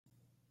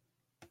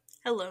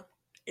Hello,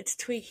 it's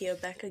Tweak here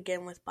back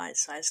again with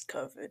Bite-Sized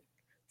COVID.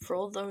 For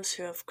all those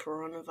who have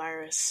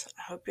coronavirus,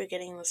 I hope you're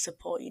getting the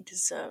support you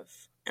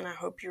deserve, and I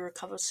hope you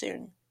recover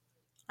soon.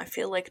 I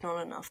feel like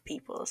not enough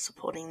people are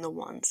supporting the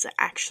ones that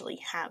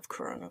actually have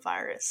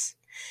coronavirus.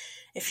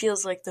 It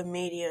feels like the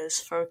media is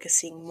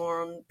focusing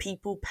more on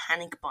people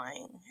panic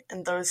buying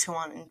and those who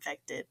aren't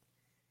infected.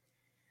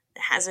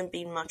 There hasn't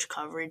been much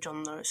coverage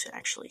on those who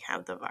actually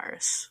have the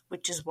virus,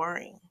 which is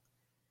worrying.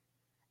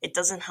 It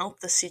doesn't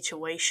help the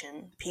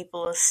situation.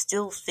 People are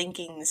still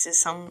thinking this is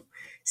some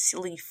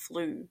silly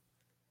flu.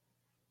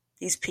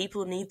 These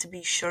people need to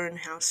be shown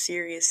how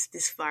serious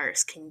this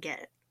virus can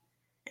get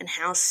and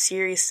how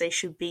serious they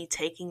should be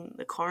taking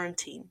the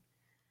quarantine.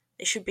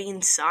 They should be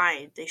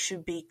inside. They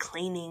should be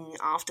cleaning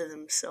after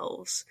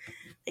themselves.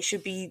 They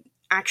should be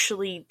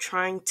actually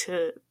trying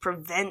to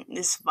prevent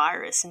this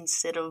virus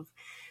instead of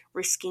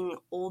risking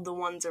all the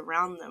ones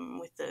around them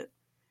with it.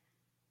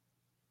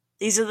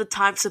 These are the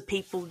types of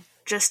people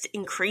just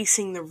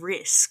increasing the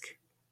risk.